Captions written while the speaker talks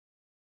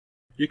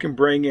You can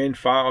bring in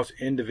files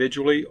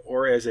individually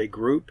or as a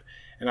group,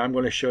 and I'm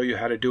going to show you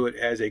how to do it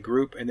as a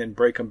group and then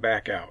break them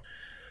back out.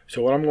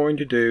 So what I'm going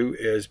to do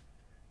is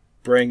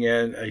bring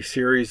in a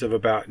series of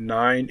about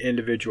 9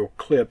 individual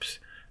clips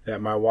that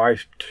my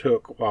wife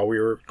took while we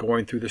were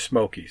going through the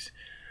Smokies.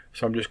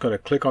 So I'm just going to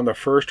click on the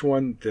first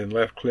one, then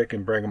left click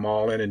and bring them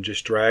all in and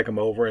just drag them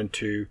over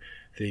into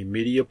the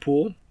media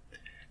pool.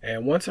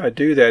 And once I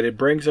do that, it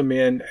brings them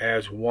in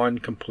as one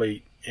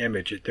complete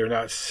image. They're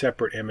not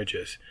separate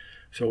images.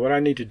 So what I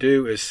need to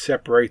do is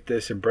separate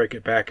this and break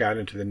it back out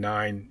into the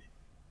 9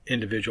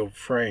 individual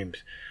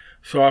frames.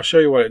 So I'll show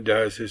you what it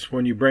does. Is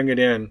when you bring it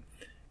in,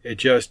 it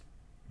just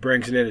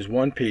brings it in as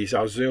one piece.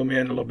 I'll zoom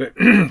in a little bit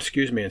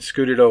excuse me, and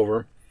scoot it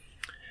over,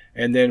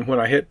 and then when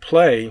I hit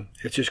play,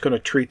 it's just going to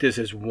treat this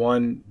as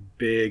one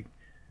big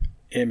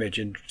image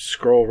and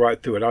scroll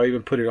right through it. I'll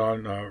even put it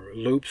on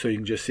loop so you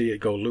can just see it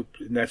go loop,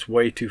 and that's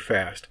way too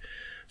fast.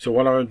 So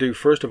what I'm going to do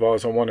first of all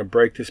is I want to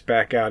break this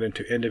back out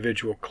into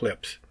individual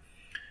clips.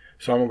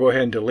 So I'm going to go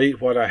ahead and delete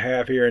what I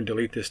have here and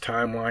delete this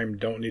timeline.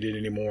 Don't need it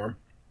anymore.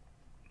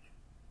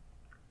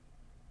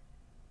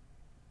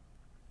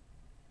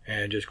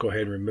 And just go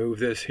ahead and remove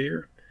this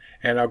here.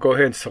 And I'll go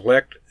ahead and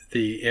select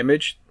the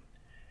image.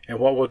 And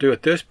what we'll do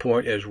at this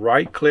point is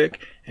right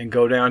click and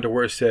go down to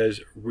where it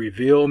says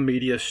Reveal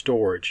Media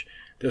Storage.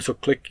 This will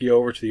click you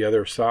over to the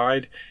other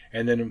side.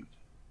 And then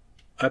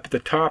up at the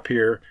top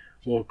here,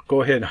 we'll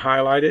go ahead and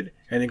highlight it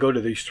and then go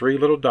to these 3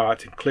 little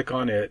dots and click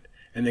on it.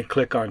 And then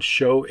click on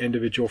Show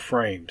Individual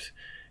Frames.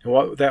 And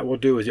what that will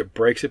do is it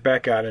breaks it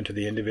back out into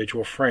the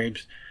individual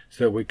frames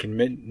so that we can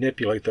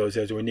manipulate those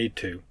as we need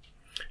to.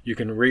 You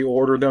can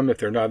reorder them if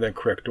they're not in the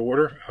correct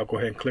order. I'll go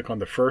ahead and click on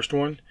the first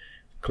one,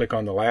 click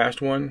on the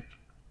last one,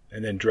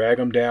 and then drag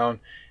them down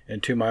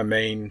into my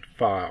main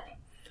file.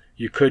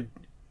 You could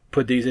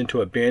put these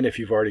into a bin if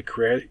you've already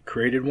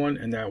created one,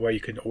 and that way you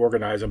can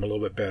organize them a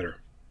little bit better.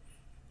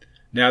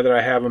 Now that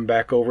I have them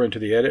back over into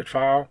the edit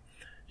file,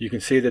 you can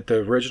see that the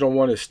original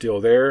one is still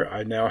there.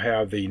 I now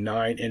have the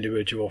 9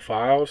 individual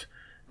files.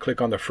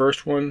 Click on the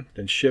first one,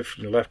 then shift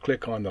and left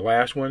click on the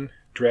last one,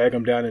 drag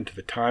them down into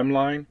the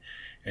timeline,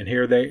 and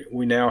here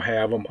we now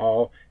have them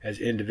all as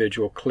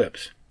individual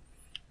clips.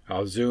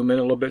 I'll zoom in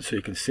a little bit so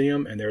you can see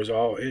them, and there's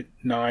all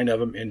 9 of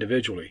them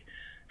individually.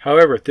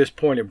 However, at this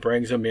point it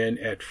brings them in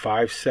at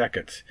 5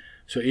 seconds.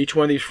 So each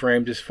one of these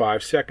frames is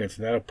 5 seconds,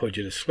 and that'll put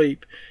you to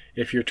sleep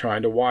if you're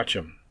trying to watch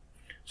them.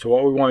 So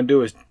what we want to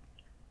do is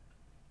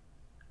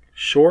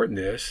shorten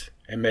this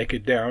and make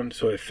it down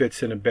so it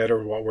fits in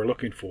better what we're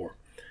looking for.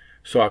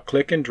 So I'll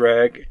click and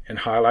drag and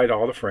highlight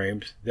all the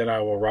frames. Then I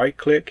will right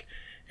click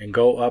and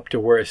go up to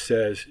where it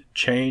says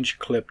Change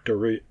Clip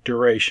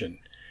Duration.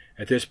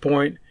 At this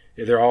point,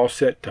 they're all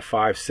set to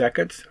 5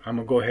 seconds. I'm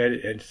going to go ahead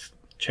and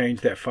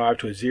change that 5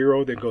 to a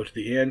 0, then go to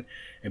the end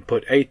and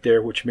put 8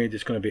 there, which means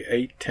it's going to be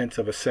 8/10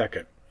 of a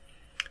second.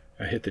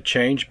 I hit the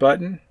change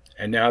button,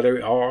 and now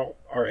they all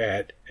are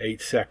at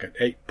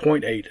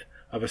 8.8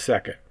 of a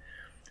second.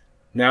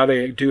 Now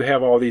they do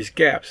have all these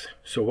gaps.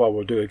 So what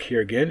we'll do here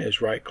again is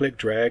right click,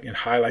 drag, and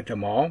highlight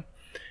them all.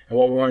 And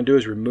what we want to do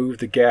is remove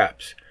the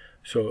gaps.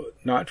 So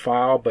not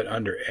File, but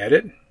under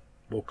Edit,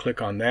 we'll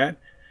click on that.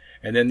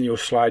 And then you'll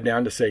slide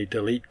down to say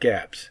Delete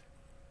Gaps.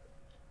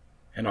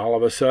 And all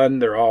of a sudden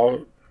they're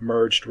all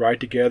merged right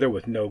together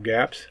with no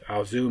gaps.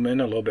 I'll zoom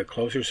in a little bit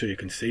closer so you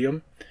can see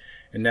them.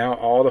 And now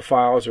all the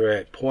files are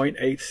at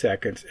 0.8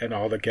 seconds and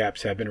all the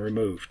gaps have been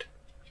removed.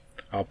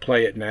 I'll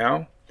play it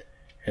now.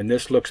 And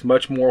this looks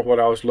much more what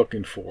I was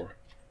looking for.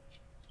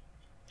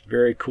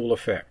 Very cool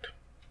effect.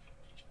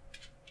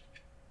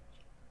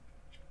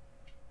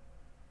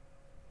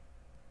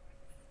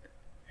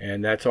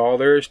 And that's all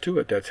there is to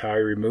it. That's how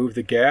you remove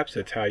the gaps.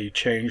 That's how you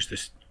change the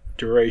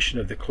duration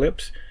of the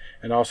clips,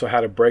 and also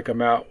how to break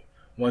them out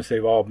once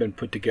they've all been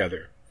put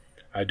together.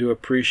 I do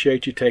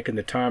appreciate you taking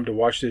the time to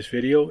watch this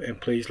video,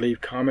 and please leave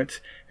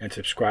comments and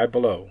subscribe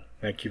below.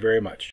 Thank you very much.